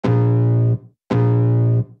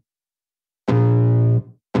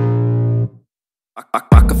I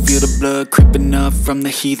can feel the blood creeping up from the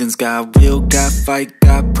heathens. Got will, got fight,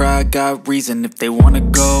 got pride, got reason. If they wanna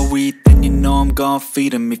go eat, then you know I'm gon'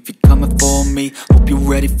 feed them. If you're coming for me, hope you're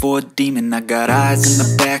ready for a demon. I got eyes in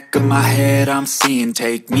the back of my head, I'm seeing.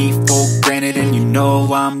 Take me for granted and you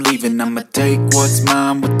know I'm leaving. I'ma take what's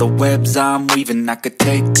mine with the webs I'm weaving. I could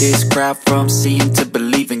take this crowd from seeing to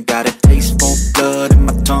believing. Got a taste for blood and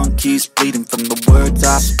my tongue keeps bleeding from the words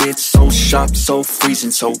I spit. So sharp, so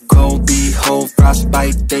freezing, so cold. Behold,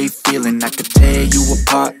 frostbite they feeling. I could tear you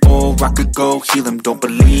apart or I could go heal them. Don't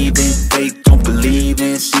believe in fate, don't believe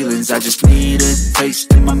in ceilings. I just need a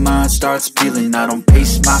taste and my mind starts peeling. I don't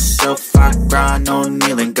pace myself, I grind on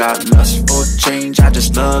kneeling. Got lust for change, I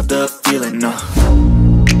just love the feeling.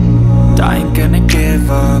 I ain't gonna give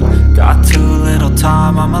up. Got too little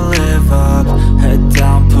time, I'ma live up. Head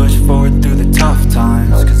down, push forward through the tough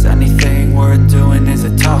times. Cause anything worth doing is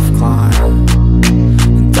a tough climb.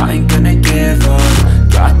 And I ain't gonna give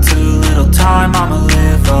up. Got too little time, I'ma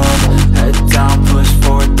live up. Head down, push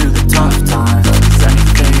forward through the tough times. Cause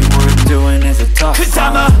anything worth doing is a tough climb. Cause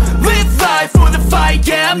I'ma live life for the fight,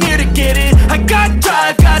 yeah, I'm here to get it. I got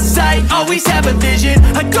drive, got sight, always have a vision.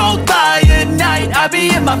 I don't lie at night, I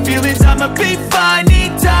be in my feelings. I'ma be fine,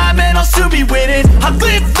 need time and I'll soon be winning. I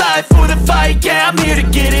live life for the fight, yeah, I'm here to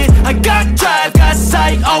get it. I got drive, got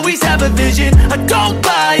sight, always have a vision. I don't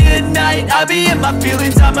lie at night, I be in my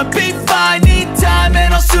feelings. I'ma be fine, need time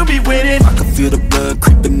and I'll soon be winning. I can feel the blood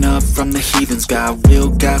creeping up from the heathens. Got will,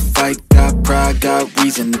 got fight, got pride, got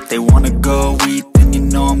reason. If they wanna go eat, then you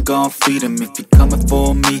know I'm gon' feed them. If you're coming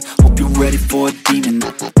for me, hope you're ready for a demon.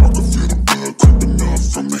 I can feel the blood creeping up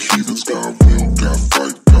from the heathens. Got will, got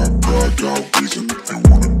fight, got pride, got reason. If they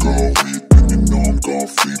wanna go eat, then you know I'm gon'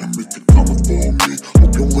 feed them. If you're coming for me,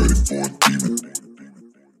 hope you're ready for a demon.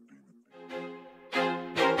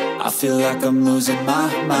 I feel like I'm losing my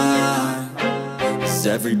mind. Is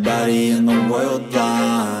everybody in the world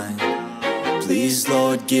blind? Please,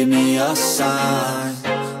 Lord, give me a sign,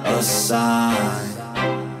 a sign.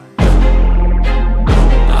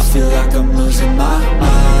 I feel like I'm losing my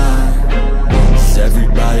mind. Is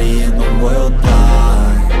everybody in the world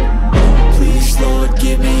blind? Please, Lord,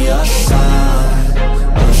 give me a sign,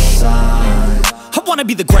 a sign. I wanna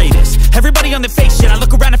be the greatest. Everybody on the fake shit. I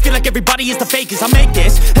look around and feel like everybody is the fakest. I make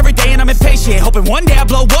this every day and I'm impatient, hoping one day I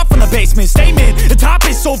blow up from the basement. Statement, the top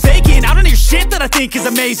is so vacant. I don't hear shit that I think is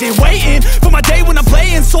amazing. Waiting for my day when I'm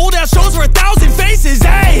playing sold out shows for 1,000 faces.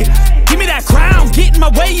 Hey, give me that crown, get in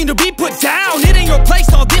my way and to be put down. It ain't your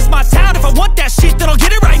place, all this my town. If I want that shit, then I'll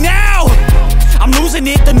get it right now. I'm losing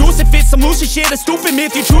it, the noose it fits, some losing shit. A stupid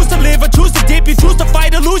myth, you choose to live or choose to dip. You choose to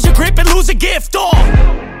fight or lose your grip and lose a gift.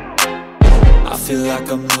 I feel like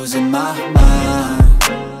I'm losing my mind.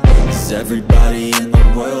 Is everybody in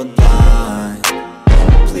the world blind?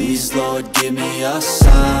 Please, Lord, give me a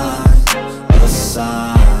sign, a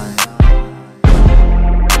sign.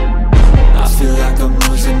 I feel like I'm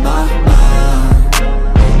losing my mind.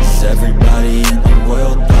 Is everybody in the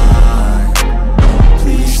world blind?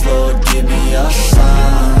 Please, Lord, give me a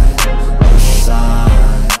sign, a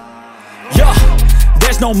sign. Yeah.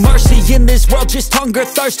 There's no mercy in this world, just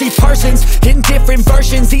hunger-thirsty persons in different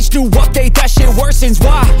versions. Each new update, that shit worsens.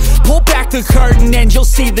 Why? Pull back the curtain and you'll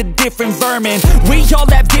see the different vermin. We all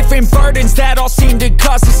have different burdens that all seem to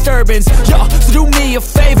cause disturbance. Yo, so do me a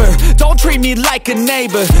favor, don't treat me like a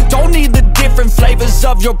neighbor. Don't need the different flavors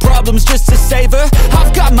of your problems just to savor.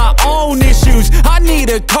 I've got my own issues, I need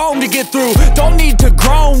a comb to get through. Don't need to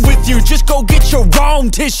groan with you, just go get your own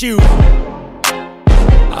tissue.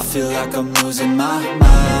 I feel like I'm losing my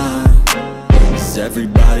mind. Is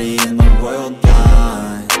everybody in the world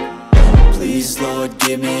blind? Please, Lord,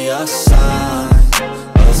 give me a sign,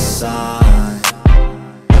 a sign.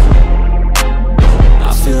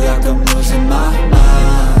 I feel like I'm losing my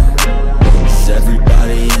mind. Is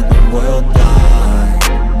everybody in the world blind?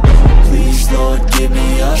 Please, Lord, give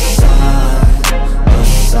me a sign, a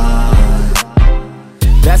sign.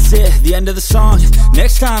 That's it, the end of the song.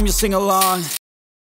 Next time you'll sing along.